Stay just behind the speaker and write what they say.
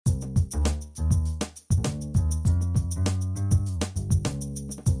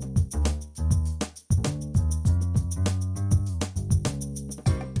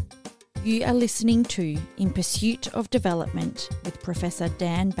You are listening to In Pursuit of Development with Professor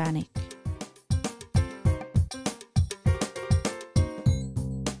Dan Bannock.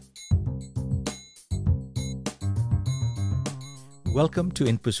 Welcome to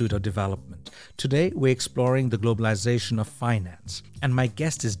In Pursuit of Development. Today we're exploring the globalization of finance, and my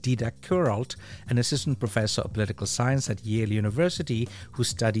guest is Didac Queralt, an assistant professor of political science at Yale University who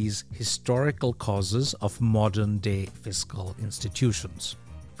studies historical causes of modern-day fiscal institutions.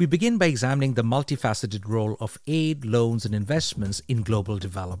 We begin by examining the multifaceted role of aid, loans, and investments in global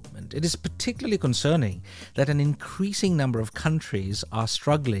development. It is particularly concerning that an increasing number of countries are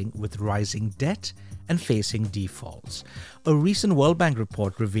struggling with rising debt and facing defaults. A recent World Bank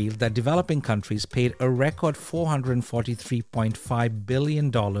report revealed that developing countries paid a record $443.5 billion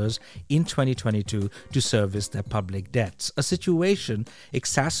in 2022 to service their public debts, a situation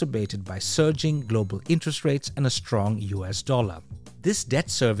exacerbated by surging global interest rates and a strong US dollar. This debt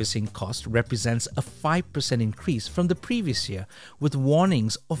servicing cost represents a 5% increase from the previous year, with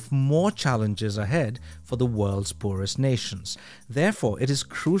warnings of more challenges ahead for the world's poorest nations. Therefore, it is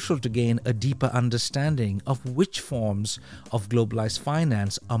crucial to gain a deeper understanding of which forms of globalized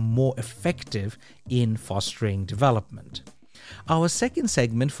finance are more effective in fostering development. Our second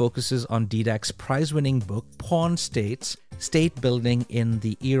segment focuses on Didac's prize-winning book, Pawn States: State Building in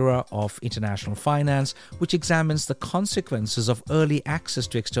the Era of International Finance, which examines the consequences of early access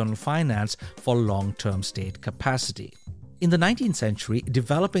to external finance for long-term state capacity. In the 19th century,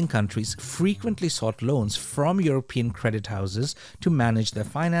 developing countries frequently sought loans from European credit houses to manage their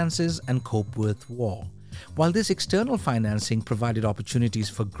finances and cope with war. While this external financing provided opportunities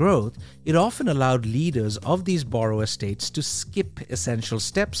for growth, it often allowed leaders of these borrower states to skip essential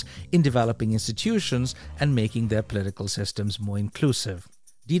steps in developing institutions and making their political systems more inclusive.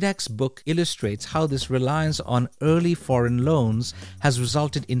 Didac's book illustrates how this reliance on early foreign loans has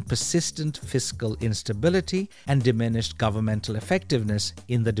resulted in persistent fiscal instability and diminished governmental effectiveness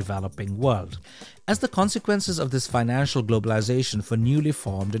in the developing world. As the consequences of this financial globalization for newly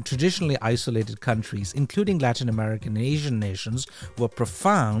formed and traditionally isolated countries, including Latin American and Asian nations, were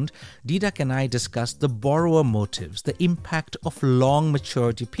profound, Didac and I discussed the borrower motives, the impact of long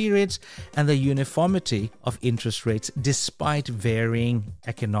maturity periods, and the uniformity of interest rates despite varying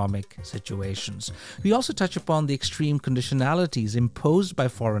economic situations. We also touch upon the extreme conditionalities imposed by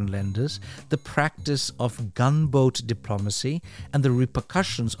foreign lenders, the practice of gunboat diplomacy, and the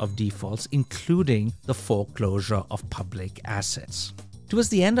repercussions of defaults, including the foreclosure of public assets. Towards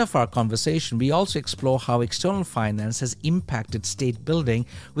the end of our conversation, we also explore how external finance has impacted state building,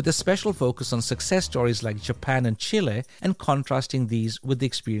 with a special focus on success stories like Japan and Chile, and contrasting these with the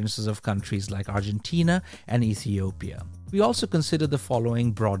experiences of countries like Argentina and Ethiopia. We also consider the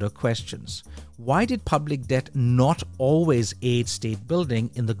following broader questions. Why did public debt not always aid state building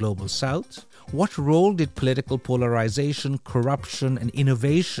in the global south? What role did political polarization, corruption, and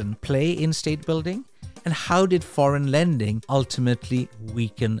innovation play in state building? And how did foreign lending ultimately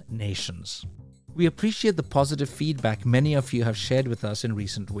weaken nations? We appreciate the positive feedback many of you have shared with us in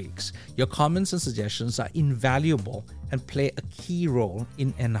recent weeks. Your comments and suggestions are invaluable and play a key role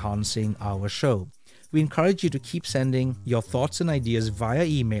in enhancing our show. We encourage you to keep sending your thoughts and ideas via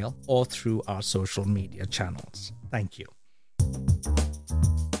email or through our social media channels. Thank you.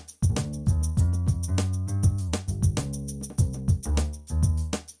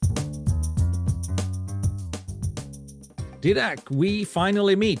 Didac, we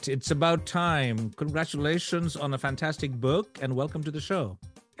finally meet. It's about time. Congratulations on a fantastic book and welcome to the show.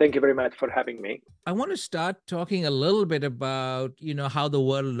 Thank you very much for having me. I want to start talking a little bit about, how the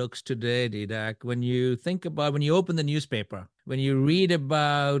world looks today, Didac. When you open the newspaper, when you read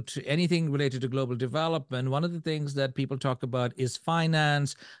about anything related to global development, one of the things that people talk about is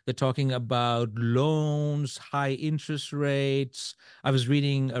finance. They're talking about loans, high interest rates. I was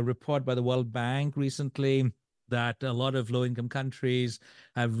reading a report by the World Bank recently that a lot of low-income countries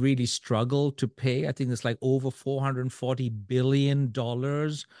have really struggled to pay. I think it's like over $440 billion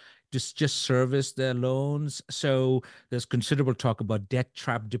just service their loans. So there's considerable talk about debt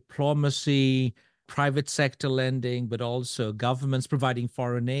trap diplomacy, private sector lending, but also governments providing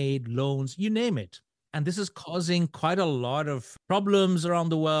foreign aid, loans, you name it. And this is causing quite a lot of problems around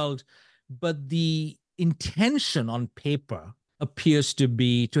the world. But the intention on paper appears to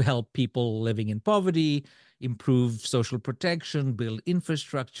be to help people living in poverty, improve social protection, build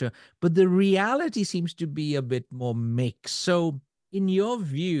infrastructure. But the reality seems to be a bit more mixed. So in your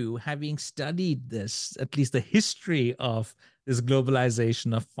view, having studied this, at least the history of this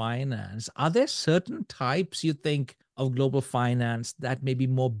globalization of finance, are there certain types you think of global finance that may be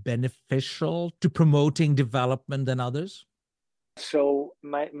more beneficial to promoting development than others? So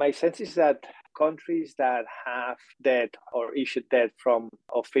my sense is that countries that have debt or issued debt from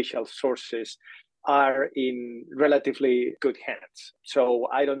official sources are in relatively good hands. So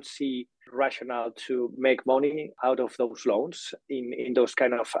I don't see rationale to make money out of those loans in those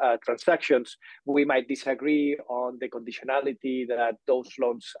kind of transactions. We might disagree on the conditionality that those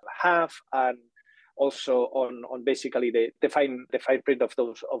loans have, and also on basically the fine print of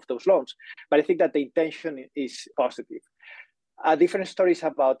those loans. But I think that the intention is positive. Different stories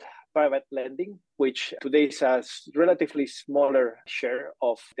about private lending, which today is a relatively smaller share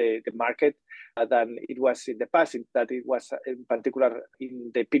of the market than it was in the past, that it was in particular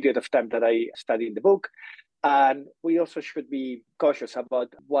in the period of time that I studied in the book. And we also should be cautious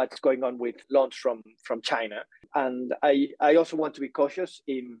about what's going on with loans from China. And I also want to be cautious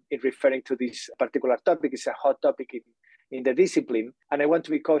in referring to this particular topic. It's a hot topic in the discipline. And I want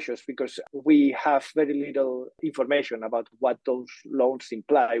to be cautious because we have very little information about what those loans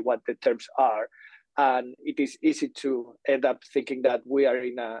imply, what the terms are. And it is easy to end up thinking that we are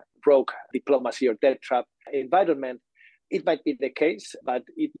in a broke diplomacy or debt trap environment. It might be the case, but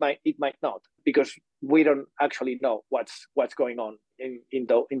it might not, because we don't actually know what's going on in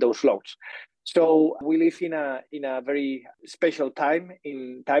those loans. So we live in a very special time,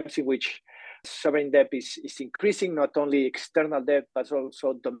 in times in which sovereign debt is increasing, not only external debt, but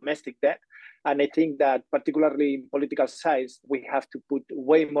also domestic debt. And I think that particularly in political science, we have to put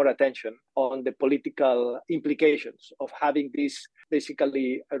way more attention on the political implications of having this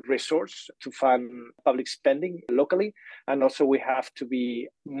basically a resource to fund public spending locally. And also we have to be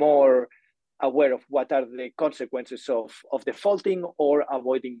more aware of what are the consequences of defaulting or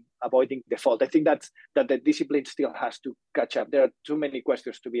avoiding default. I think that the discipline still has to catch up. There are too many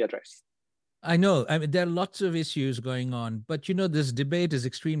questions to be addressed. I know. I mean, there are lots of issues going on, but this debate is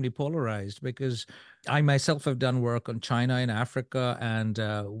extremely polarized because I myself have done work on China and Africa, and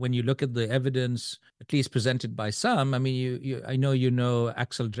when you look at the evidence, at least presented by some, I mean, I know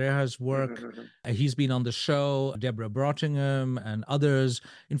Axel Dreher's work. Mm-hmm. He's been on the show, Deborah Brottingham and others.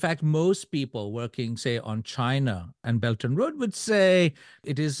 In fact, most people working, say, on China and Belt and Road would say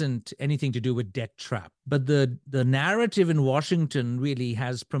it isn't anything to do with debt trap. But the narrative in Washington really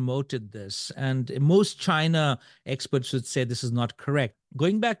has promoted this. And most China experts would say this is not correct.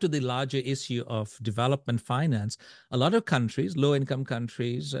 Going back to the larger issue of development finance, a lot of countries, low-income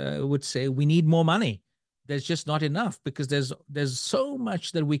countries, would say we need more money. There's just not enough because there's so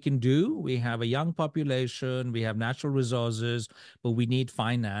much that we can do. We have a young population, we have natural resources, but we need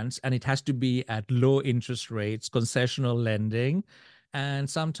finance, and it has to be at low interest rates, concessional lending. And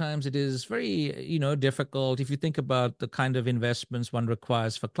sometimes it is very, difficult. If you think about the kind of investments one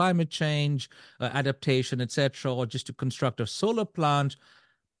requires for climate change, adaptation, etc., or just to construct a solar plant,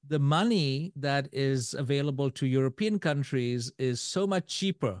 the money that is available to European countries is so much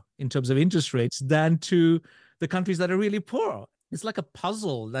cheaper in terms of interest rates than to the countries that are really poor. It's like a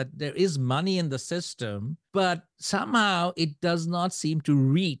puzzle that there is money in the system, but somehow it does not seem to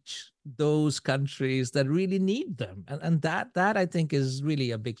reach those countries that really need them. And that I think is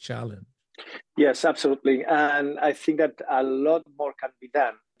really a big challenge. Yes, absolutely. And I think that a lot more can be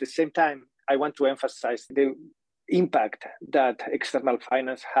done. At the same time, I want to emphasize the impact that external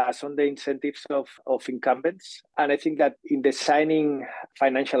finance has on the incentives of incumbents. And I think that in designing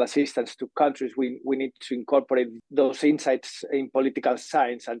financial assistance to countries, we need to incorporate those insights in political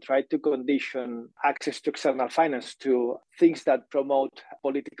science and try to condition access to external finance to things that promote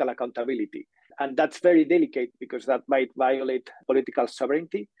political accountability. And that's very delicate because that might violate political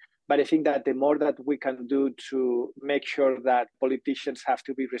sovereignty. But I think that the more that we can do to make sure that politicians have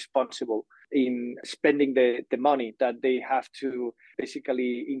to be responsible in spending the money, that they have to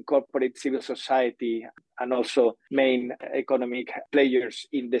basically incorporate civil society and also main economic players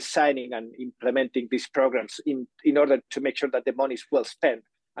in designing and implementing these programs in order to make sure that the money is well spent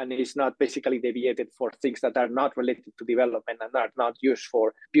and is not basically deviated for things that are not related to development and are not used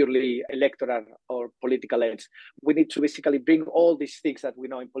for purely electoral or political ends. We need to basically bring all these things that we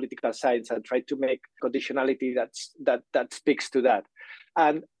know in political science and try to make conditionality that speaks to that.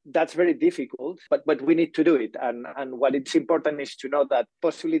 And that's very difficult, but we need to do it. And what it's important is to know that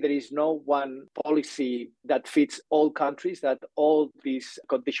possibly there is no one policy that fits all countries, that all this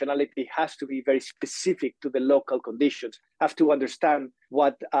conditionality has to be very specific to the local conditions, have to understand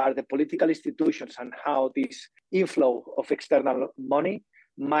what are the political institutions and how this inflow of external money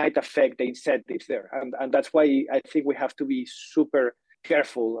might affect the incentives there. And that's why I think we have to be super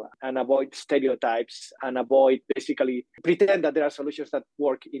careful and avoid stereotypes and avoid basically pretend that there are solutions that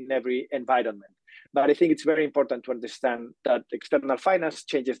work in every environment. But I think it's very important to understand that external finance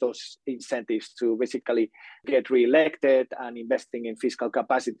changes those incentives to basically get re-elected and investing in fiscal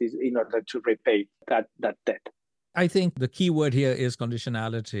capacities in order to repay that debt. I think the key word here is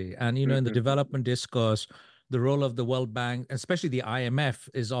conditionality. And, in the development discourse, the role of the World Bank, especially the IMF,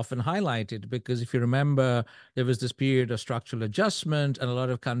 is often highlighted because if you remember, there was this period of structural adjustment and a lot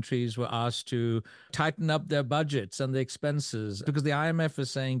of countries were asked to tighten up their budgets and the expenses because the IMF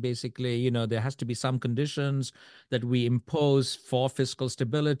is saying basically, there has to be some conditions that we impose for fiscal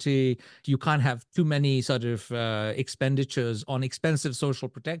stability. You can't have too many sort of expenditures on expensive social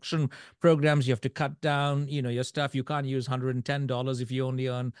protection programs. You have to cut down, your stuff. You can't use $110 if you only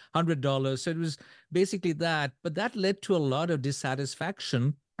earn $100. So it was basically that. But that led to a lot of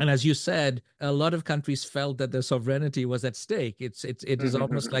dissatisfaction. And as you said, a lot of countries felt that their sovereignty was at stake. It is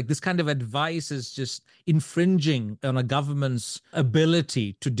almost like this kind of advice is just infringing on a government's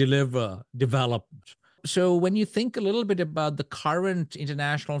ability to deliver development. So when you think a little bit about the current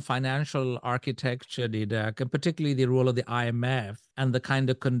international financial architecture, Didac, and particularly the role of the IMF and the kind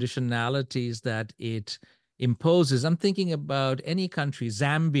of conditionalities that it imposes. I'm thinking about any country,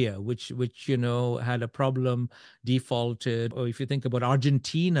 Zambia, which had a problem, defaulted, or if you think about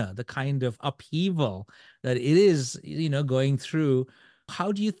Argentina, the kind of upheaval that it is, going through.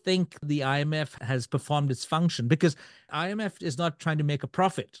 How do you think the IMF has performed its function? Because IMF is not trying to make a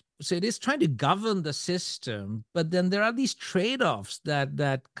profit. So it is trying to govern the system, but then there are these trade-offs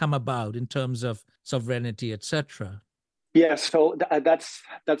that come about in terms of sovereignty, etc. Yes, so that's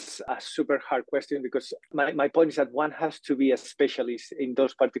a super hard question because my point is that one has to be a specialist in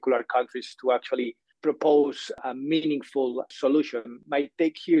those particular countries to actually propose a meaningful solution. My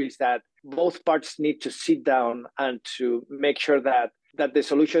take here is that both parts need to sit down and to make sure that the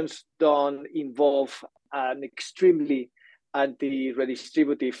solutions don't involve an extremely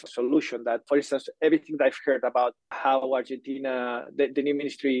anti-redistributive solution. That, for instance, everything that I've heard about how Argentina, the new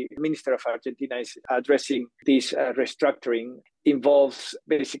minister of Argentina is addressing this restructuring involves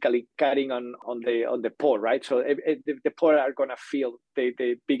basically cutting on the poor, right? So the poor are going to feel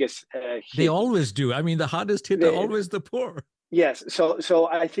the biggest hit. They always do. I mean, the hardest hit are always the poor. Yes, so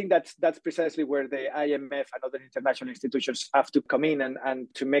I think that's precisely where the IMF and other international institutions have to come in and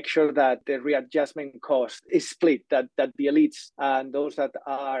to make sure that the readjustment cost is split, that the elites and those that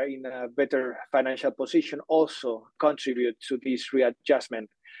are in a better financial position also contribute to this readjustment.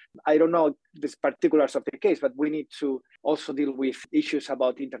 I don't know the particulars of the case, but we need to also deal with issues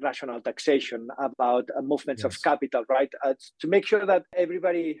about international taxation, about movements of capital, right? To make sure that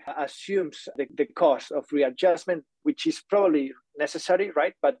everybody assumes the cost of readjustment, which is probably necessary,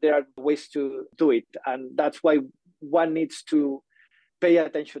 right? But there are ways to do it. And that's why one needs to pay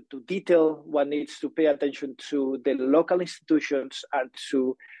attention to detail. One needs to pay attention to the local institutions and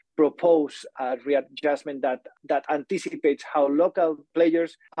to propose a readjustment that anticipates how local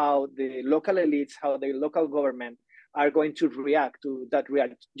players, how the local elites, how the local government are going to react to that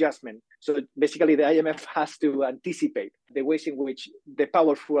readjustment. So basically the IMF has to anticipate the ways in which the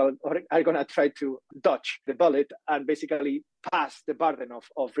powerful are going to try to dodge the bullet and basically pass the burden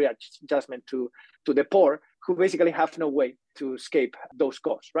of readjustment to the poor, who basically have no way to escape those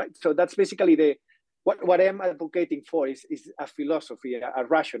costs, right? So that's basically what I'm advocating for is a philosophy, a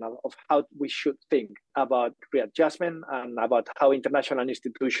rationale of how we should think about readjustment and about how international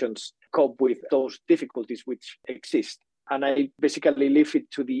institutions cope with those difficulties which exist. And I basically leave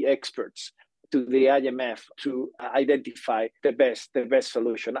it to the experts, to the IMF, to identify the best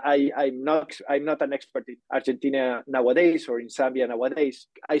solution. I'm not an expert in Argentina nowadays or in Zambia nowadays.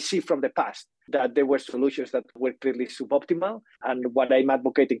 I see from the past that there were solutions that were clearly suboptimal. And what I'm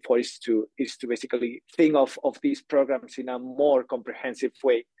advocating for is to basically think of these programs in a more comprehensive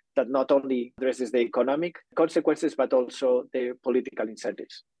way that not only addresses the economic consequences, but also the political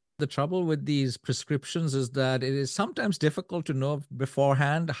incentives. The trouble with these prescriptions is that it is sometimes difficult to know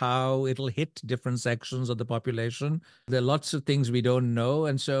beforehand how it'll hit different sections of the population. There are lots of things we don't know.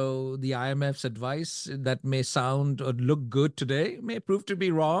 And so the IMF's advice that may sound or look good today may prove to be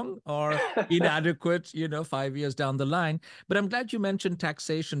wrong or inadequate, 5 years down the line. But I'm glad you mentioned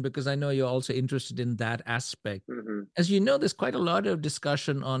taxation because I know you're also interested in that aspect. Mm-hmm. As you know, there's quite a lot of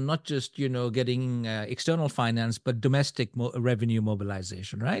discussion on not just, getting external finance, but domestic revenue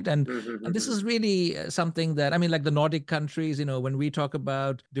mobilization, right? And this is really something that, like the Nordic countries, when we talk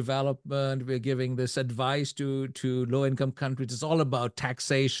about development, we're giving this advice to low-income countries. It's all about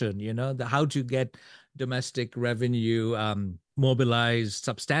taxation, how to get domestic revenue mobilized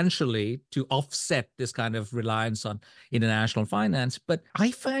substantially to offset this kind of reliance on international finance. But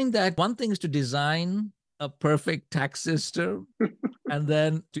I find that one thing is to design a perfect tax system. And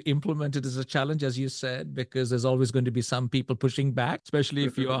then to implement it is a challenge, as you said, because there's always going to be some people pushing back, especially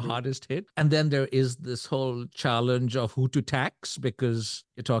if you are hardest hit. And then there is this whole challenge of who to tax, because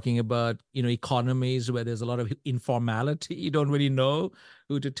you're talking about, economies where there's a lot of informality. You don't really know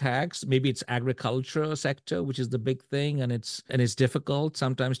who to tax. Maybe it's agriculture sector, which is the big thing. And it's difficult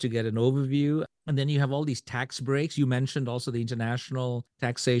sometimes to get an overview. And then you have all these tax breaks. You mentioned also the international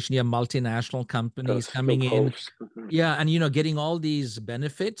taxation. You have multinational companies coming in. Yeah. And, getting all these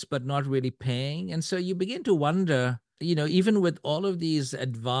benefits, but not really paying. And so you begin to wonder, even with all of these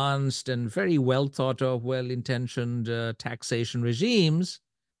advanced and very well thought of, well-intentioned taxation regimes,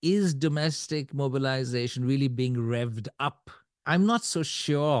 is domestic mobilization really being revved up? I'm not so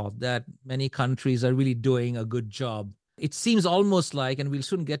sure that many countries are really doing a good job. It seems almost like, and we'll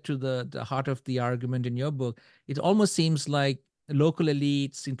soon get to the heart of the argument in your book, it almost seems like local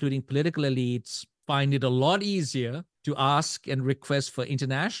elites, including political elites, find it a lot easier to ask and request for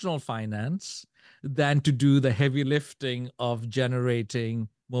international finance than to do the heavy lifting of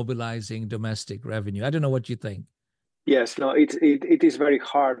mobilizing domestic revenue. I don't know what you think. Yes, no, it is very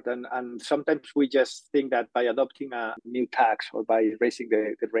hard. And sometimes we just think that by adopting a new tax or by raising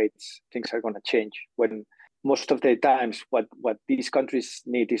the rates, things are going to change, when most of the times what these countries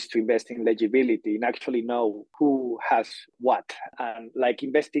need is to invest in legibility and actually know who has what. And like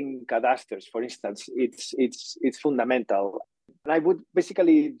investing cadastres, for instance, it's fundamental. And I would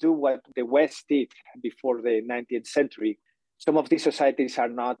basically do what the West did before the 19th century. Some of these societies are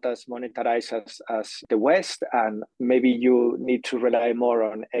not as monetarized as the West, and maybe you need to rely more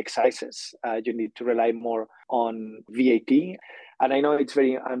on excises. You need to rely more on VAT. And I know it's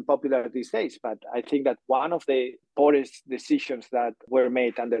very unpopular these days, but I think that one of the poorest decisions that were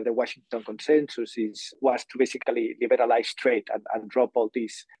made under the Washington Consensus was to basically liberalize trade and drop all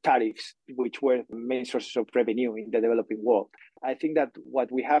these tariffs, which were the main sources of revenue in the developing world. I think that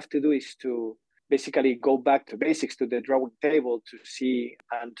what we have to do is to basically go back to basics, to the drawing table, to see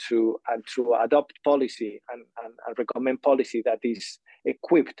and to adopt policy and recommend policy that is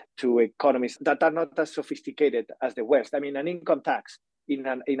equipped to economies that are not as sophisticated as the West. I mean, an income tax in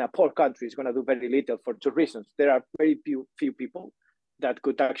a poor country is going to do very little for two reasons. There are very few people that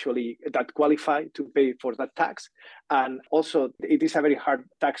qualify to pay for that tax. And also it is a very hard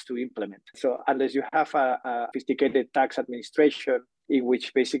tax to implement. So unless you have a sophisticated tax administration in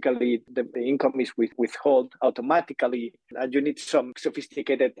which basically the income is withheld automatically, and you need some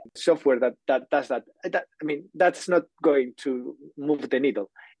sophisticated software that does that. That's not going to move the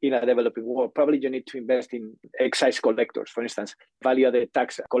needle in a developing world. Probably you need to invest in excise collectors, for instance, value-added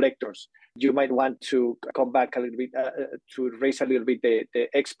tax collectors. You might want to come back a little bit to raise a little bit the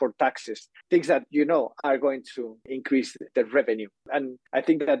export taxes, things that are going to increase the revenue. And I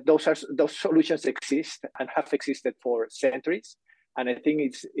think that those solutions exist and have existed for centuries. And I think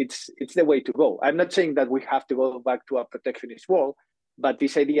it's the way to go. I'm not saying that we have to go back to a protectionist world, but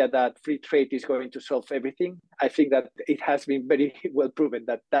this idea that free trade is going to solve everything, I think that it has been very well proven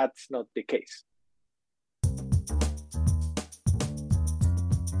that that's not the case.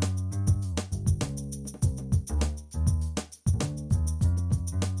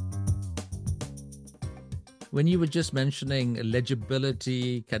 When you were just mentioning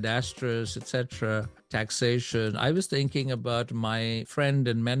legibility, cadastres, etc., taxation, I was thinking about my friend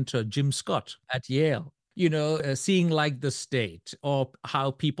and mentor, Jim Scott at Yale. Seeing like the state, or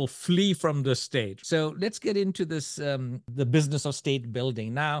how people flee from the state. So let's get into this, the business of state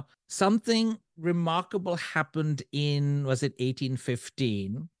building. Now, something remarkable happened in, was it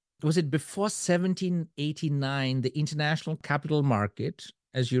 1815? Was it before 1789? The international capital market,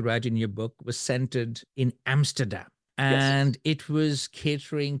 as you write in your book, was centered in Amsterdam. And It was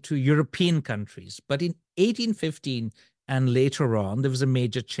catering to European countries. But in 1815 and later on, there was a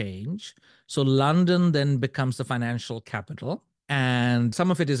major change. So London then becomes the financial capital. And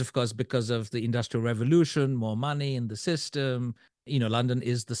some of it is, of course, because of the Industrial Revolution, more money in the system. London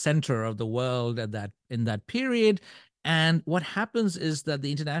is the center of the world in that period. And what happens is that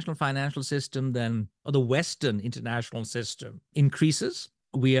the international financial system then, or the Western international system, increases.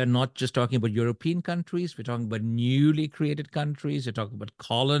 We are not just talking about European countries. We're talking about newly created countries. We're talking about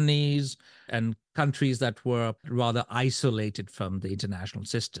colonies and countries that were rather isolated from the international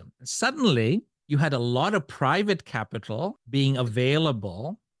system. Suddenly, you had a lot of private capital being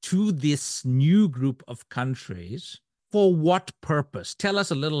available to this new group of countries. For what purpose? Tell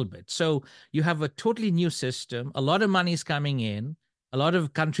us a little bit. So you have a totally new system. A lot of money is coming in. A lot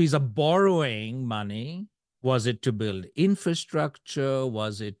of countries are borrowing money. Was it to build infrastructure?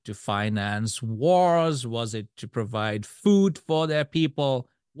 Was it to finance wars? Was it to provide food for their people?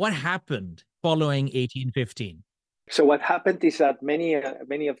 What happened following 1815? So what happened is that many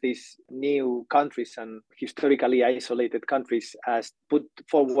of these new countries and historically isolated countries has put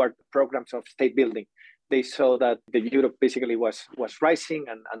forward programs of state building. They saw that the Europe basically was rising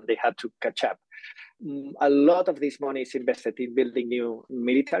and they had to catch up. A lot of this money is invested in building new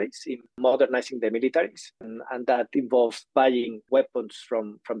militaries, in modernizing the militaries, and that involves buying weapons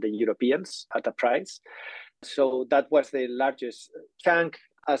from the Europeans at a price. So that was the largest chunk.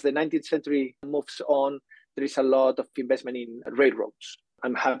 As the 19th century moves on, there is a lot of investment in railroads.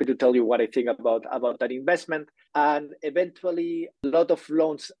 I'm happy to tell you what I think about that investment. And eventually, a lot of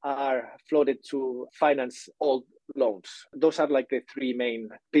loans are floated to finance old loans. Those are like the three main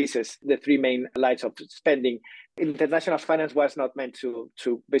pieces, the three main lines of spending. International finance was not meant to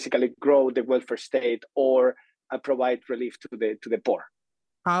basically grow the welfare state or provide relief to the poor.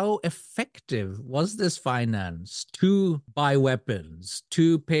 How effective was this finance to buy weapons,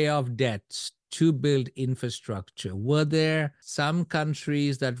 to pay off debts, to build infrastructure? Were there some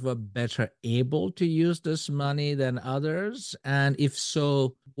countries that were better able to use this money than others? And if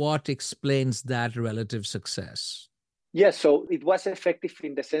so, what explains that relative success? Yes, so it was effective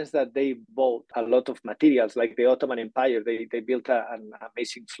in the sense that they bought a lot of materials, like the Ottoman Empire. They built an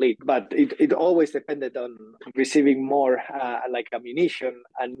amazing fleet, but it always depended on receiving more like ammunition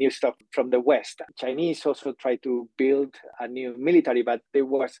and new stuff from the West. Chinese also tried to build a new military, but there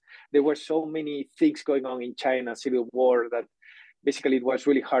were so many things going on in China, civil war, that basically it was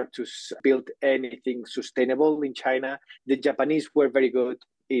really hard to build anything sustainable in China. The Japanese were very good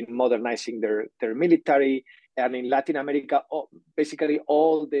in modernizing their military. And in Latin America, basically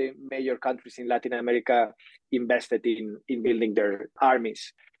all the major countries in Latin America invested in building their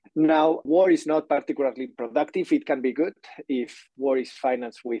armies. Now, war is not particularly productive. It can be good if war is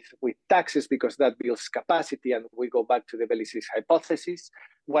financed with taxes, because that builds capacity. And we go back to the Bellicis hypothesis.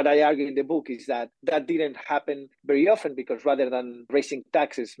 What I argue in the book is that didn't happen very often, because rather than raising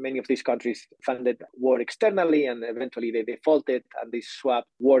taxes, many of these countries funded war externally, and eventually they defaulted and they swapped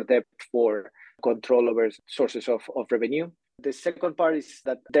war debt for control over sources of revenue. The second part is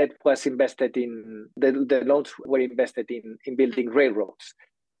that debt was invested in, the loans were invested in building railroads.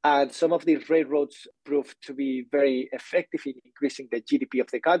 And some of these railroads proved to be very effective in increasing the GDP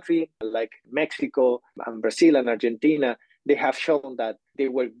of the country, like Mexico and Brazil and Argentina. They have shown that they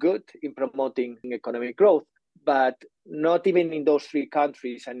were good in promoting economic growth, but not even in those three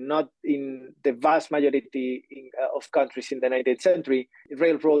countries, and not in the vast majority of countries in the 19th century,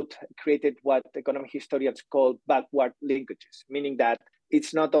 railroad created what economic historians call backward linkages, meaning that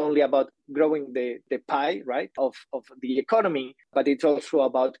it's not only about growing the pie, right, of the economy, but it's also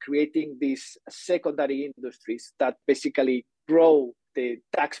about creating these secondary industries that basically grow the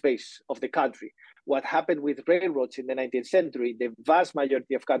tax base of the country. What happened with railroads in the 19th century, the vast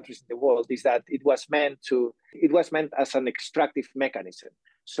majority of countries in the world, is that it was meant as an extractive mechanism.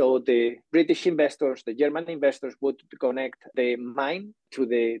 So the British investors, the German investors would connect the mine to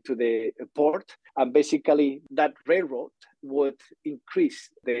the port, and basically that railroad would increase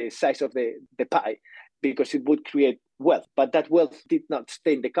the size of the pie because it would create wealth. But that wealth did not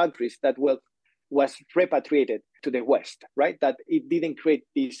stay in the countries. That wealth was repatriated to the West, right? That it didn't create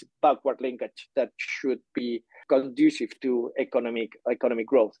this backward linkage that should be conducive to economic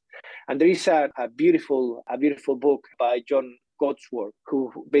growth. And there is a beautiful book by John Godsworth,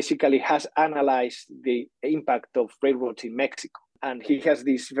 who basically has analyzed the impact of railroads in Mexico. And he has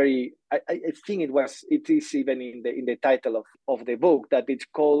this very, I think it is even in the title of the book, that it's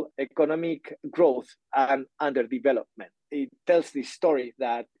called Economic Growth and Underdevelopment. It tells the story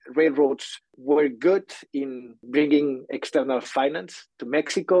that railroads were good in bringing external finance to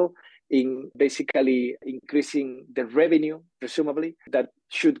Mexico, in basically increasing the revenue, presumably, that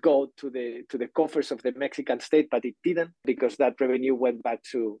should go to the coffers of the Mexican state, but it didn't, because that revenue went back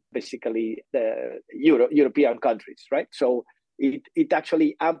to basically the European countries, right? So it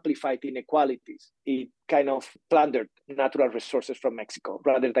actually amplified inequalities. It kind of plundered natural resources from Mexico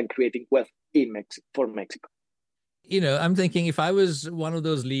rather than creating wealth for Mexico. I'm thinking, if I was one of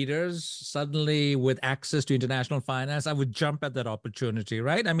those leaders suddenly with access to international finance, I would jump at that opportunity,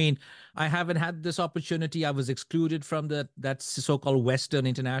 right? I mean, I haven't had this opportunity. I was excluded from that so-called Western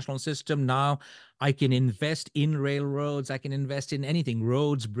international system. Now I can invest in railroads. I can invest in anything,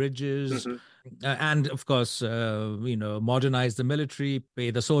 roads, bridges, and of course, modernize the military,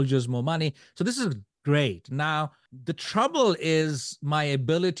 pay the soldiers more money. So this is Great. Now, the trouble is my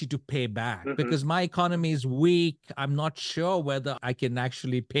ability to pay back because my economy is weak. I'm not sure whether I can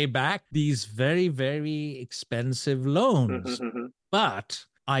actually pay back these very, very expensive loans. But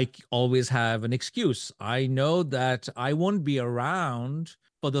I always have an excuse. I know that I won't be around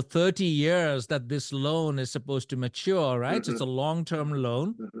for the 30 years that this loan is supposed to mature, right? So it's a long-term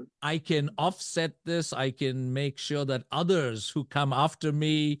loan. I can offset this. I can make sure that others who come after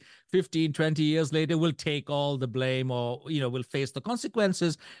me 15, 20 years later will take all the blame or, will face the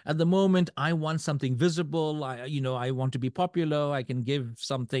consequences. At the moment, I want something visible. I want to be popular. I can give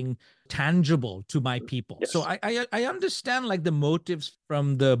something tangible to my people. Yes. So I understand like the motives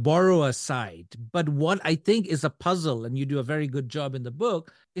from the borrower side. But what I think is a puzzle, and you do a very good job in the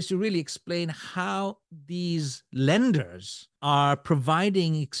book, is to really explain how these lenders are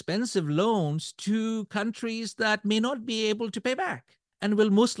providing expensive loans to countries that may not be able to pay back and will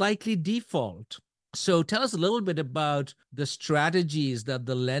most likely default. So tell us a little bit about the strategies that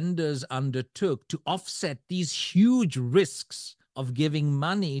the lenders undertook to offset these huge risks of giving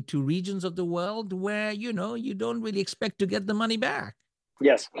money to regions of the world where, you don't really expect to get the money back.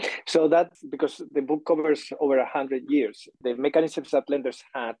 Yes. So that's because the book covers over 100 years. The mechanisms that lenders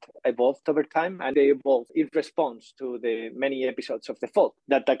had evolved over time, and they evolved in response to the many episodes of default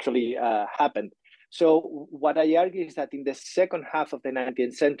that actually happened. So what I argue is that in the second half of the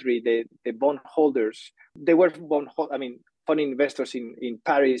 19th century, the bondholders, they were foreign investors in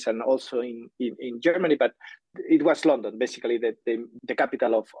Paris and also in Germany, but it was London, basically the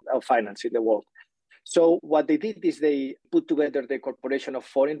capital of finance in the world. So what they did is they put together the Corporation of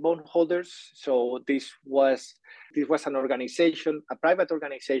Foreign Bondholders. So this was an organization, a private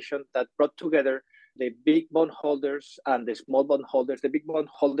organization that brought together the big bondholders and the small bondholders. The big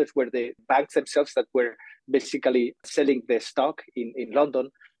bondholders were the banks themselves that were basically selling the stock in London.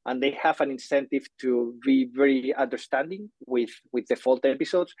 And they have an incentive to be very understanding with default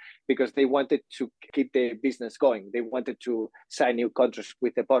episodes because they wanted to keep the business going. They wanted to sign new contracts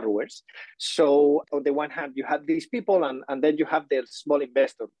with the borrowers. So on the one hand, you have these people, and then you have the small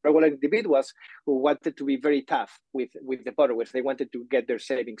investor, regular individuals who wanted to be very tough with the borrowers. They wanted to get their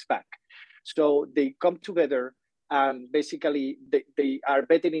savings back. So they come together and basically they are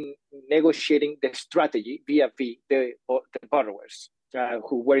better in negotiating the strategy vis-a-vis the borrowers.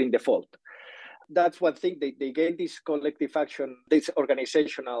 Who were in default. That's one thing. They gained this collective action, this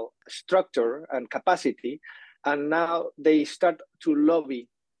organizational structure and capacity, and now they start to lobby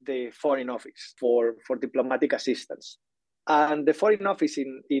the Foreign Office for diplomatic assistance. And the Foreign Office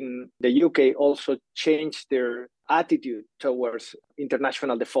in the UK also changed their attitude towards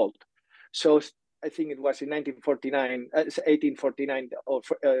international default. So I think it was in 1849 or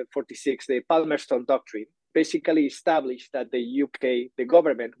 46, the Palmerston Doctrine basically established that the UK, the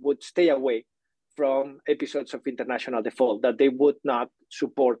government, would stay away from episodes of international default, that they would not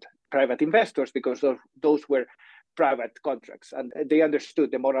support private investors because those were private contracts. And they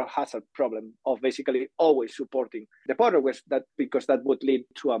understood the moral hazard problem of basically always supporting the borrowers, because that would lead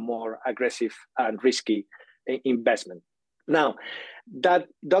to a more aggressive and risky investment. Now, that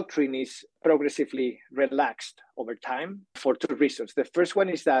doctrine is progressively relaxed over time for two reasons. The first one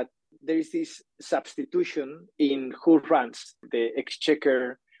is that there is this substitution in who runs the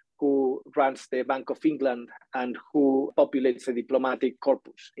exchequer, who runs the Bank of England, and who populates the diplomatic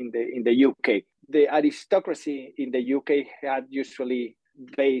corpus in the UK. The aristocracy in the UK had usually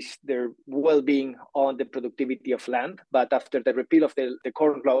based their well-being on the productivity of land, but after the repeal of the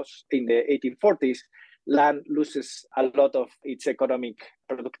Corn Laws in the 1840s, land loses a lot of its economic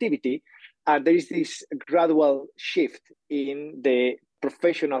productivity, and there is this gradual shift in the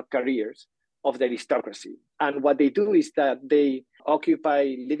professional careers of the aristocracy. And what they do is that they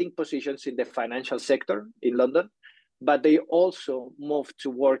occupy leading positions in the financial sector in London, but they also move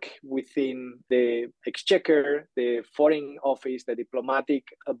to work within the exchequer, the Foreign Office, the diplomatic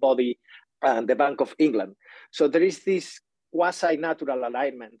body, and the Bank of England. So there is this quasi-natural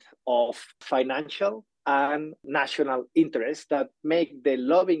alignment of financial and national interests that make the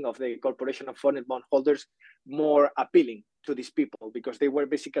lobbying of the Corporation of Foreign Bondholders more appealing to these people, because they were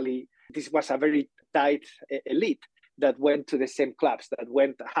basically, this was a very tight elite that went to the same clubs, that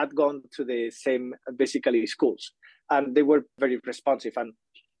had gone to the same basically schools, and they were very responsive. And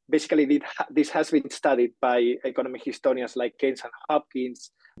basically this has been studied by economic historians like Keynes and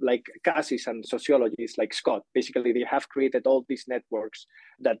Hopkins, like Cassis, and sociologists like Scott. Basically, they have created all these networks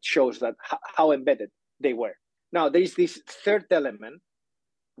that shows that how embedded they were. Now, there is this third element,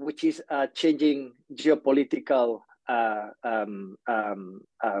 which is changing geopolitical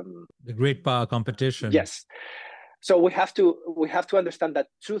the great power competition. Yes. So we have to understand that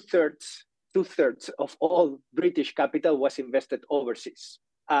 2/3 2/3 of all British capital was invested overseas.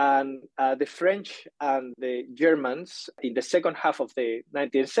 And the French and the Germans in the second half of the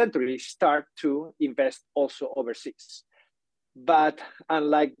 19th century start to invest also overseas. But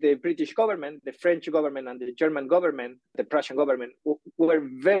unlike the British government, the French government and the German government, the Prussian government were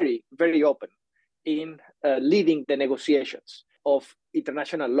very, very open in leading the negotiations of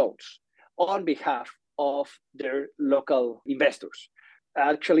international loans on behalf of their local investors.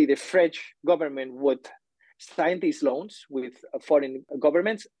 Actually, the French government would sign these loans with foreign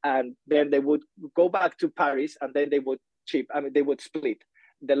governments, and then they would go back to Paris, and then they would split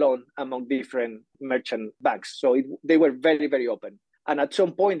the loan among different merchant banks. So they were very, very open. And at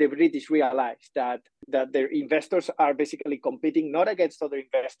some point, the British realized that their investors are basically competing not against other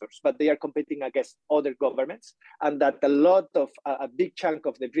investors, but they are competing against other governments, and that a big chunk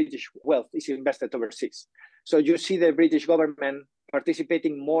of the British wealth is invested overseas. So you see the British government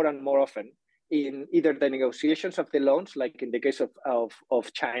participating more and more often in either the negotiations of the loans, like in the case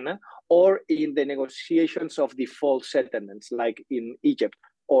of China, or in the negotiations of default settlements, like in Egypt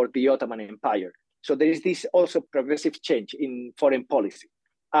or the Ottoman Empire. So there is this also progressive change in foreign policy.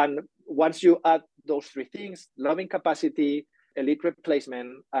 And once you add those three things, lobbying capacity, elite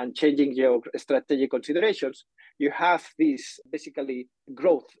replacement, and changing strategic considerations, you have this basically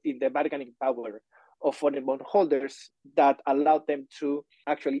growth in the bargaining power of foreign bondholders that allowed them to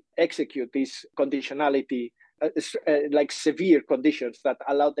actually execute this conditionality, like severe conditions that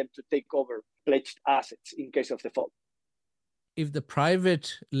allowed them to take over pledged assets in case of default. If the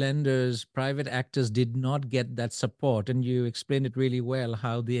private lenders, private actors did not get that support, and you explained it really well,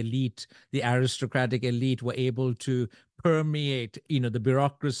 how the elite, the aristocratic elite were able to permeate, the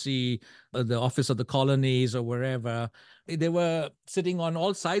bureaucracy, the office of the colonies or wherever. They were sitting on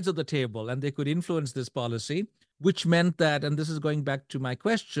all sides of the table and they could influence this policy, which meant that, and this is going back to my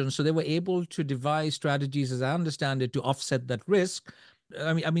question, so they were able to devise strategies, as I understand it, to offset that risk.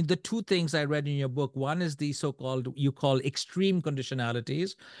 I mean, the two things I read in your book, one is the so-called, you call extreme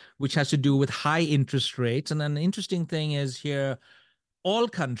conditionalities, which has to do with high interest rates. And then the interesting thing is here, all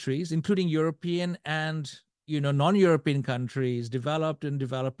countries, including European and, non-European countries, developed and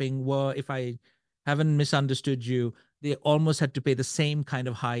developing, were, if I haven't misunderstood you, they almost had to pay the same kind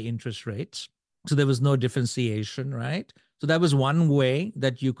of high interest rates. So there was no differentiation, right? So that was one way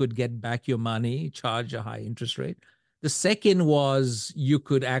that you could get back your money, charge a high interest rate. The second was you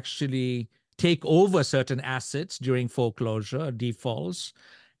could actually take over certain assets during foreclosure, defaults.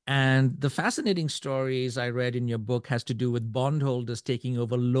 And the fascinating stories I read in your book has to do with bondholders taking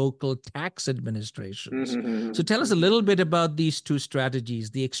over local tax administrations. Mm-hmm. So tell us a little bit about these two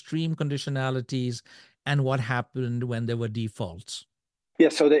strategies, the extreme conditionalities and what happened when there were defaults. Yeah,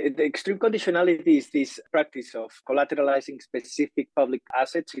 so the extreme conditionality is this practice of collateralizing specific public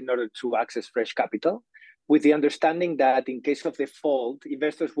assets in order to access fresh capital, with the understanding that in case of default,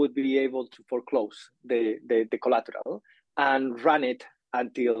 investors would be able to foreclose the collateral and run it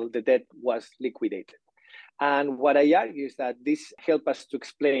until the debt was liquidated. And what I argue is that this helps us to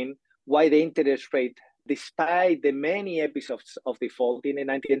explain why the interest rate, despite the many episodes of default in the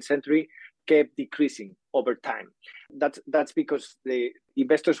 19th century, kept decreasing over time. That's because the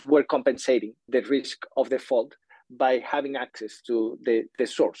investors were compensating the risk of default by having access to the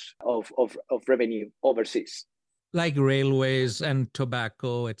source of revenue overseas. Like railways and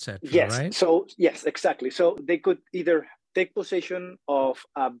tobacco, etc. Yes, right? So yes, exactly. So they could either take possession of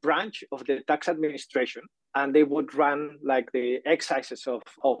a branch of the tax administration, and they would run like the excises of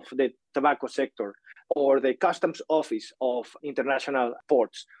the tobacco sector or the customs office of international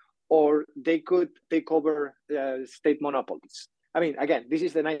ports, or they could take over state monopolies. I mean, again, this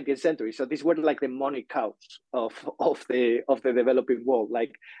is the 19th century, so these were like the money cows of the developing world,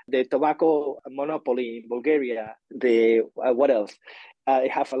 like the tobacco monopoly in Bulgaria. What else? I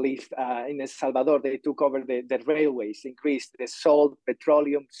have a list. In El Salvador, they took over the railways, increased the salt,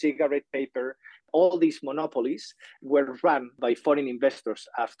 petroleum, cigarette paper. All these monopolies were run by foreign investors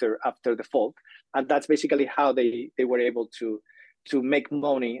after default, and that's basically how they were able to make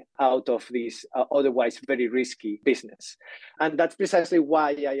money out of this otherwise very risky business. And that's precisely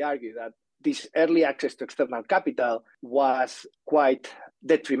why I argue that this early access to external capital was quite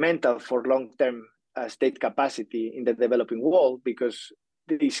detrimental for long-term state capacity in the developing world, because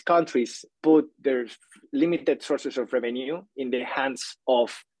these countries put their limited sources of revenue in the hands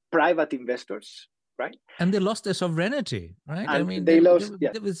of private investors, right? And they lost their sovereignty, right? And I mean, there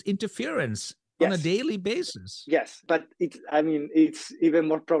was interference on a daily basis. Yes, but it's even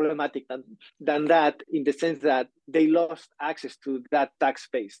more problematic than that, in the sense that they lost access to that tax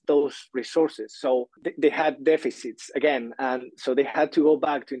base, those resources. So they had deficits again, and so they had to go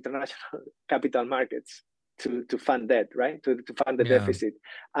back to international capital markets to fund debt, right? To fund the deficit,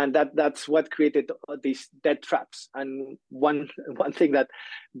 and that's what created these debt traps. And one thing that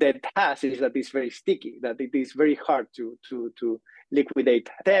debt has is that it's very sticky, that it is very hard to liquidate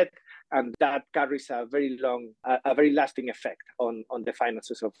debt, and that carries a very lasting effect on the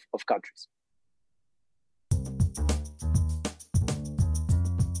finances of countries.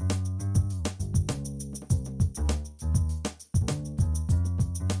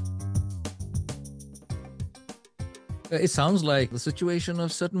 It sounds like the situation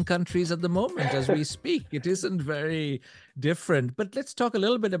of certain countries at the moment as we speak. It isn't very different. But let's talk a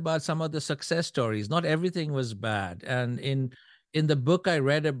little bit about some of the success stories. Not everything was bad. And in the book, I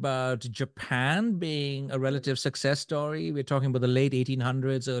read about Japan being a relative success story. We're talking about the late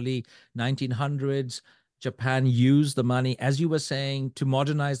 1800s, early 1900s. Japan used the money, as you were saying, to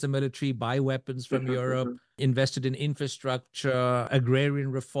modernize the military, buy weapons from Europe, invested in infrastructure, agrarian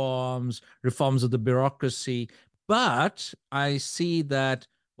reforms of the bureaucracy. But I see that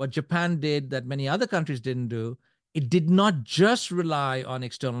what Japan did that many other countries didn't do, it did not just rely on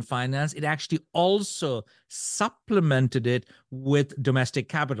external finance. It actually also supplemented it with domestic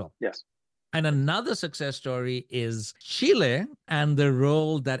capital. Yes. And another success story is Chile and the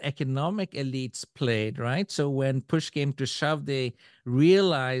role that economic elites played, right? So when push came to shove, they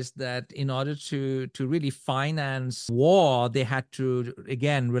realized that in order to really finance war, they had to,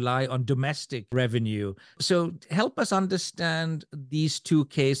 again, rely on domestic revenue. So help us understand these two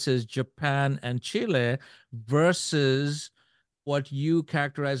cases, Japan and Chile, versus what you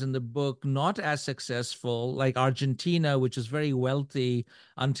characterize in the book not as successful, like Argentina, which is very wealthy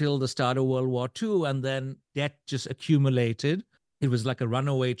until the start of World War II, and then debt just accumulated. It was like a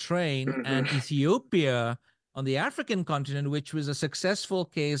runaway train. And Ethiopia on the African continent, which was a successful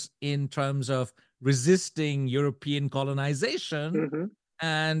case in terms of resisting European colonization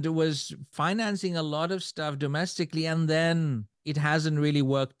and was financing a lot of stuff domestically, and then it hasn't really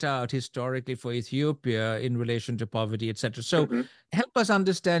worked out historically for Ethiopia in relation to poverty, etc. So help us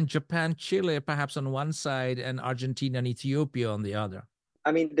understand Japan, Chile, perhaps on one side, and Argentina and Ethiopia on the other.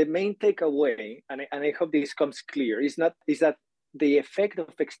 I mean, the main takeaway, and I hope this comes clear, is that the effect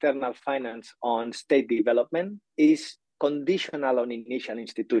of external finance on state development is conditional on initial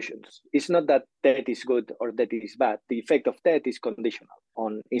institutions. It's not that debt is good or debt is bad. The effect of debt is conditional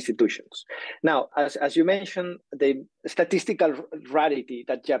on institutions. Now, as you mentioned, the statistical rarity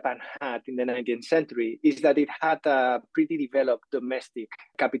that Japan had in the 19th century is that it had a pretty developed domestic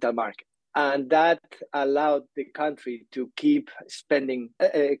capital market. And that allowed the country to keep spending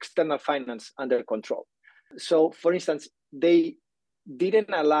external finance under control. So, for instance, they didn't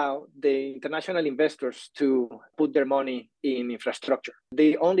allow the international investors to put their money in infrastructure.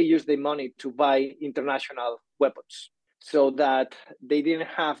 They only used the money to buy international weapons, so that they didn't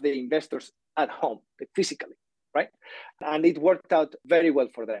have the investors at home physically, right? And it worked out very well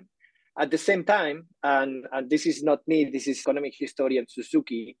for them. At the same time, and this is not me, this is economic historian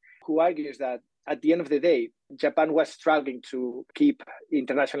Suzuki, who argues that at the end of the day, Japan was struggling to keep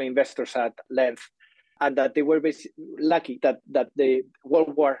international investors at length, and that they were lucky that the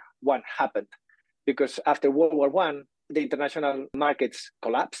World War I happened, because after World War I, the international markets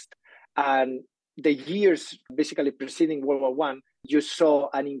collapsed, and the years basically preceding World War I, you saw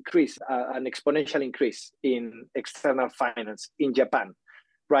an increase, an exponential increase in external finance in Japan,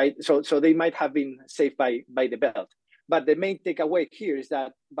 right? So they might have been saved by the belt. But the main takeaway here is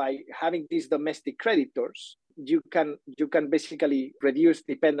that by having these domestic creditors, you can basically reduce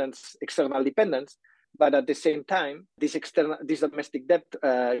dependence, external dependence. But at the same time, these domestic debt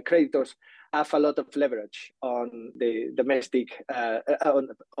creditors have a lot of leverage on the domestic, on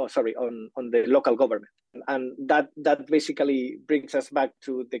the local government, and that basically brings us back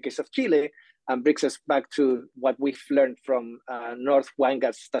to the case of Chile, and brings us back to what we've learned from North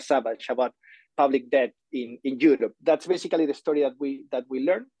Weingast-Savage about public debt in Europe. That's basically the story that we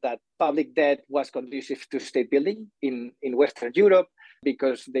learned, that public debt was conducive to state building in Western Europe,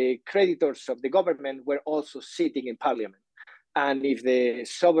 because the creditors of the government were also sitting in parliament. And if the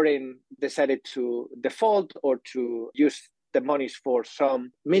sovereign decided to default or to use the monies for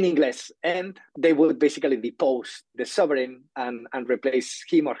some meaningless end, they would basically depose the sovereign and replace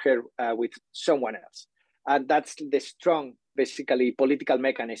him or her with someone else. And that's the strong, basically, political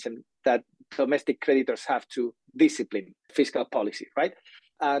mechanism that domestic creditors have to discipline fiscal policy, right?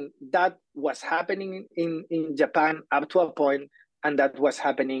 And that was happening in Japan up to a point. And that was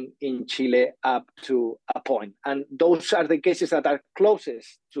happening in Chile up to a point. And those are the cases that are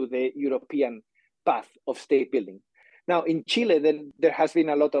closest to the European path of state building. Now, in Chile, then there has been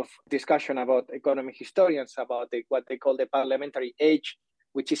a lot of discussion about economic historians about what they call the parliamentary age,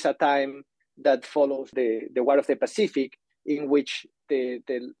 which is a time that follows the War of the Pacific, in which the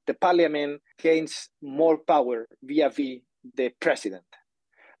parliament gains more power vis-a-vis the president.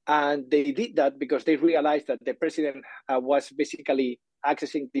 And they did that because they realized that the president was basically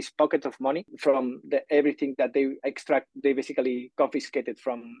accessing this pocket of money from everything that they basically confiscated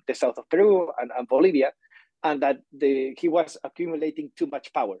from the south of Peru and Bolivia, and that he was accumulating too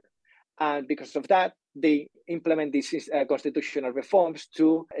much power. And because of that, they implement these constitutional reforms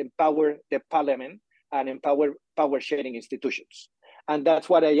to empower the parliament and empower power-sharing institutions. And that's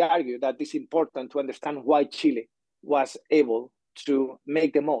what I argue, that it's important to understand why Chile was able to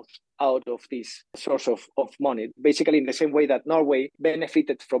make the most out of this source of money. Basically, in the same way that Norway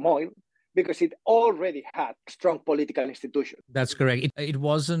benefited from oil, because it already had strong political institutions. That's correct. It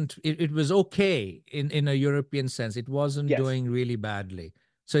wasn't, it was okay in a European sense. It wasn't doing really badly.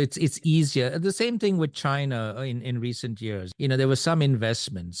 So it's easier. The same thing with China in recent years. There were some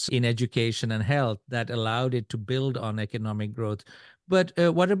investments in education and health that allowed it to build on economic growth. But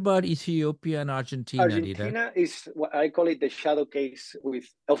what about Ethiopia and Argentina? Argentina is what I call it the shadow case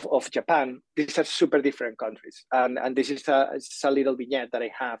of Japan. These are super different countries. And this is a little vignette that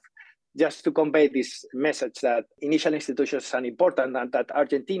I have just to convey this message that initial institutions are important and that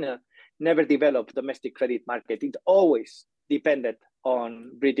Argentina never developed domestic credit market. It always depended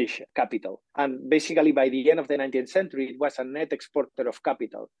on British capital. And basically by the end of the 19th century, it was a net exporter of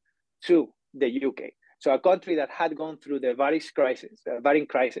capital to the UK. So a country that had gone through the varying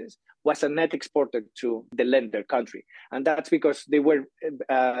crises, was a net exporter to the lender country. And that's because they were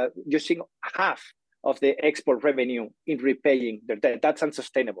using half of the export revenue in repaying their debt. That's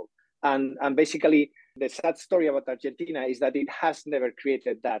unsustainable. And basically, the sad story about Argentina is that it has never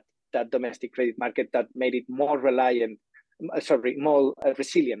created that domestic credit market that made it more resilient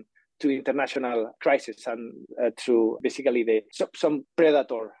to international crisis and to basically some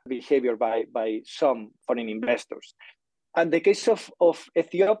predator behavior by some foreign investors. And the case of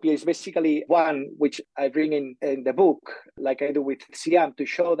Ethiopia is basically one which I bring in the book, like I do with Siam, to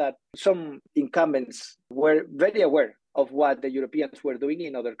show that some incumbents were very aware of what the Europeans were doing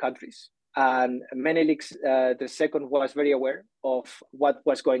in other countries. And Menelik the second was very aware of what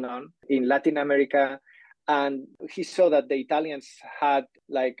was going on in Latin America. And he saw that the Italians had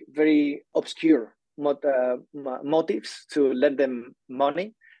like very obscure motives to lend them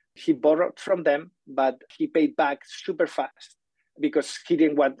money. He borrowed from them, but he paid back super fast because he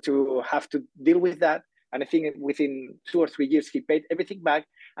didn't want to have to deal with that. And I think within 2 or 3 years, he paid everything back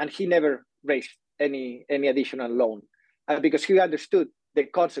and he never raised any additional loan because he understood the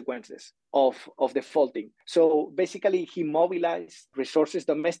consequences of defaulting. So basically, he mobilized resources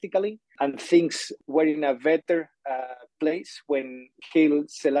domestically, and things were in a better place when Haile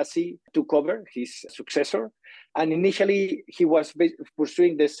Selassie took over, his successor. And initially, he was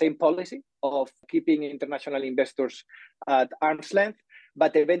pursuing the same policy of keeping international investors at arm's length.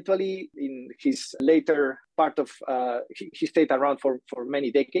 But eventually, in his later part of, he stayed around for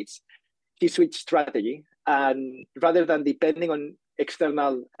many decades, he switched strategy. And rather than depending on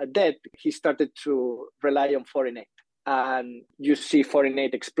external debt, he started to rely on foreign aid. And you see foreign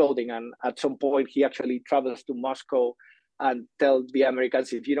aid exploding. And at some point, he actually travels to Moscow and tells the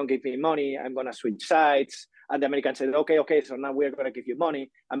Americans, if you don't give me money, I'm going to switch sides. And the Americans said, okay, so now we're going to give you money.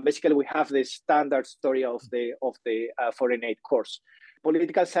 And basically, we have this standard story of the foreign aid course.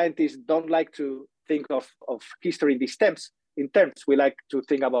 Political scientists don't like to think of history in these terms. We like to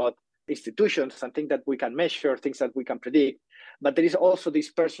think about institutions and things that we can measure, things that we can predict. But there is also this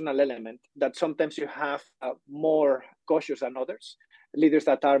personal element that sometimes you have more cautious than others, leaders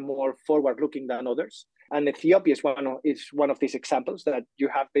that are more forward-looking than others. And Ethiopia is one of these examples that you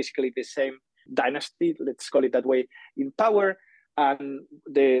have basically the same dynasty, let's call it that way, in power. And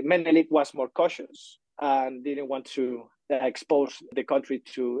the Menelik was more cautious and didn't want to expose the country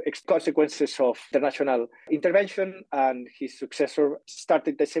to consequences of international intervention. And his successor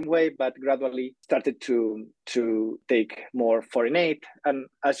started the same way, but gradually started to take more foreign aid. And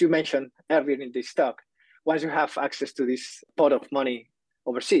as you mentioned earlier in this talk, once you have access to this pot of money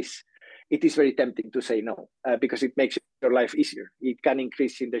overseas, it is very tempting to say no because it makes your life easier. It can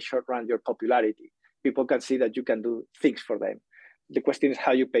increase in the short run your popularity. People can see that you can do things for them. The question is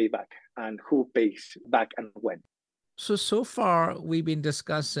how you pay back and who pays back and when. So far, we've been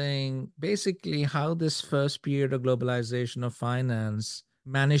discussing basically how this first period of globalization of finance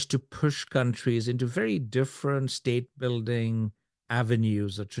managed to push countries into very different state building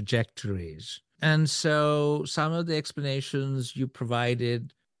avenues or trajectories. And so some of the explanations you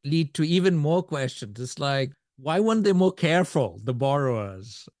provided lead to even more questions. It's like, why weren't they more careful, the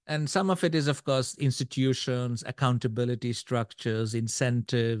borrowers? And some of it is, of course, institutions, accountability structures,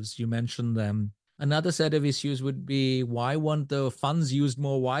 incentives, you mentioned them. Another set of issues would be, why weren't the funds used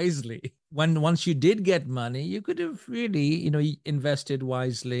more wisely? Once you did get money, you could have really, invested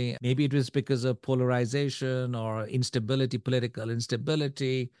wisely. Maybe it was because of polarization or instability, political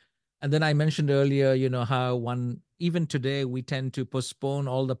instability. And then I mentioned earlier, how even today, we tend to postpone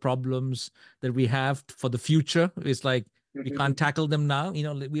all the problems that we have for the future. It's like, we can't tackle them now,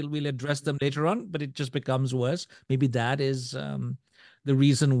 we'll address them later on, but it just becomes worse. Maybe that is the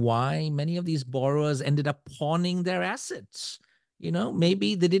reason why many of these borrowers ended up pawning their assets.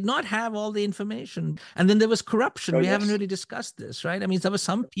 Maybe they did not have all the information. And then there was corruption. We haven't really discussed this, right? I mean, there were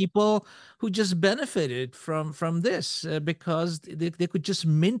some people who just benefited from this because they could just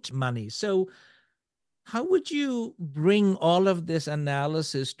mint money. So how would you bring all of this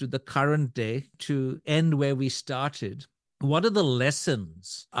analysis to the current day to end where we started? What are the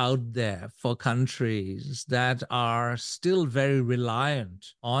lessons out there for countries that are still very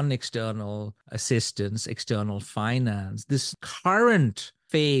reliant on external assistance, external finance? This current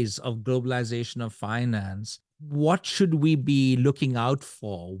phase of globalization of finance, what should we be looking out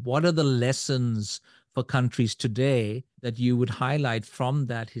for? What are the lessons for countries today that you would highlight from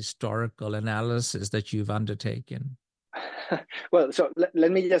that historical analysis that you've undertaken? Well, so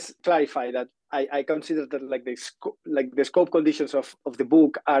let me just clarify that I consider that the scope conditions of the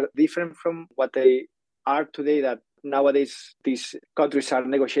book are different from what they are today, that nowadays these countries are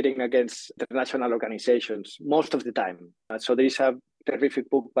negotiating against international organizations most of the time. So there is a terrific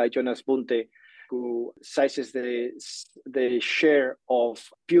book by Jonas Bunte who sizes the share of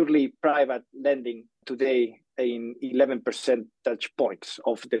purely private lending today in 11 percentage points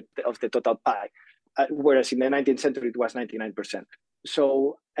of the total pie. Whereas in the 19th century, it was 99%.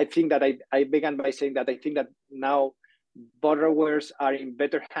 So I think that I began by saying that I think that now borrowers are in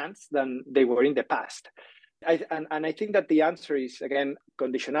better hands than they were in the past. And I think that the answer is, again,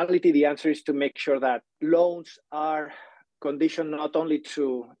 conditionality. The answer is to make sure that loans are conditioned not only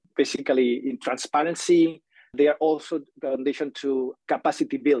to basically in transparency, they are also conditioned to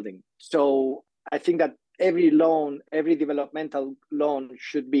capacity building. So I think that every loan, every developmental loan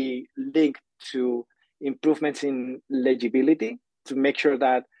should be linked to improvements in legibility to make sure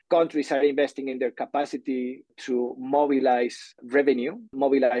that countries are investing in their capacity to mobilize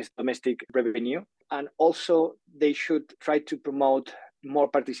domestic revenue. And also they should try to promote more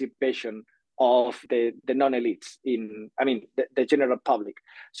participation of the non-elites the general public.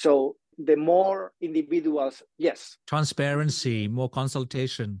 So the more individuals, yes. Transparency, more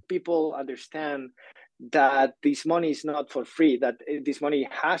consultation. People understand that this money is not for free, that this money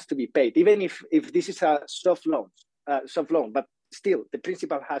has to be paid, even if this is a soft loan, but still the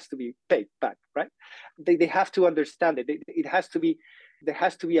principal has to be paid back, right? They have to understand it. There has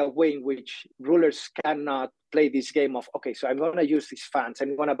to be a way in which rulers cannot play this game of, okay, so I'm going to use these funds,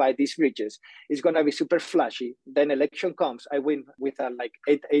 I'm going to buy these bridges, it's going to be super flashy, then election comes, I win with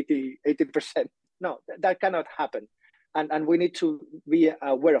 80%. No, that cannot happen. And we need to be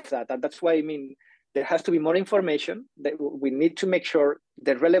aware of that. And that's why, there has to be more information. That we need to make sure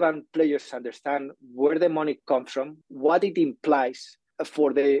the relevant players understand where the money comes from, what it implies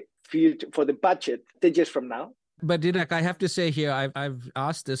for the future, for the budget 10 years from now. But Didac, I have to say here, I've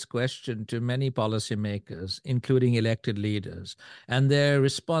asked this question to many policymakers, including elected leaders, and their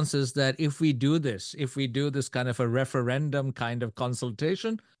response is that if we do this kind of a referendum kind of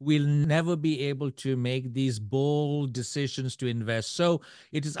consultation, we'll never be able to make these bold decisions to invest. So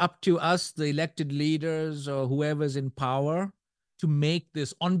it is up to us, the elected leaders or whoever's in power, to make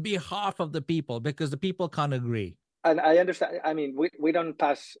this on behalf of the people, because the people can't agree. And I understand, we don't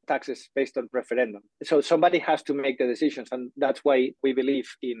pass taxes based on referendum. So somebody has to make the decisions. And that's why we believe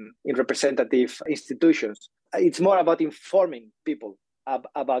in representative institutions. It's more about informing people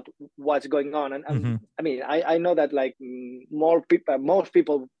about what's going on. And I know that most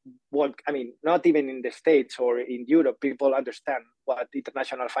people want, not even in the States or in Europe, people understand what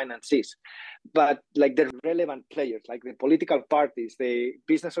international finance is. But the relevant players, like the political parties, the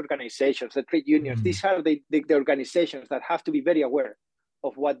business organizations, the trade unions, these are the organizations that have to be very aware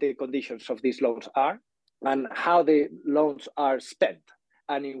of what the conditions of these loans are and how the loans are spent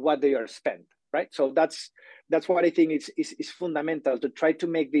and in what they are spent, right? So that's what I think is fundamental, to try to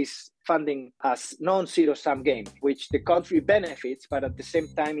make this funding as non-zero-sum game, which the country benefits, but at the same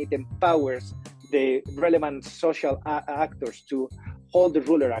time it empowers the relevant social actors to hold the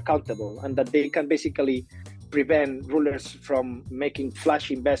ruler accountable, and that they can basically prevent rulers from making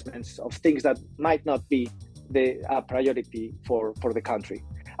flash investments of things that might not be the priority for the country.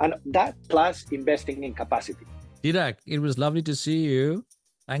 And that plus investing in capacity. Didac, it was lovely to see you.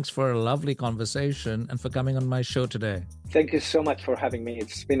 Thanks for a lovely conversation and for coming on my show today. Thank you so much for having me.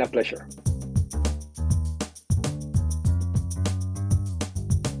 It's been a pleasure.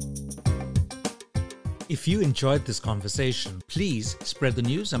 If you enjoyed this conversation, please spread the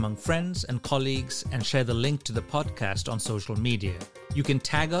news among friends and colleagues and share the link to the podcast on social media. You can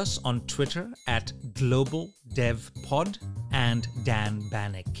tag us on Twitter at GlobalDevPod and Dan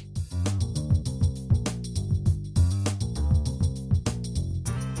Bannock.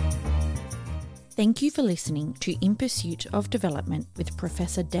 Thank you for listening to In Pursuit of Development with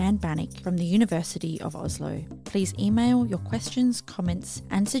Professor Dan Bannock from the University of Oslo. Please email your questions, comments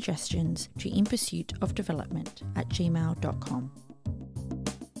and suggestions to inpursuitofdevelopment@gmail.com.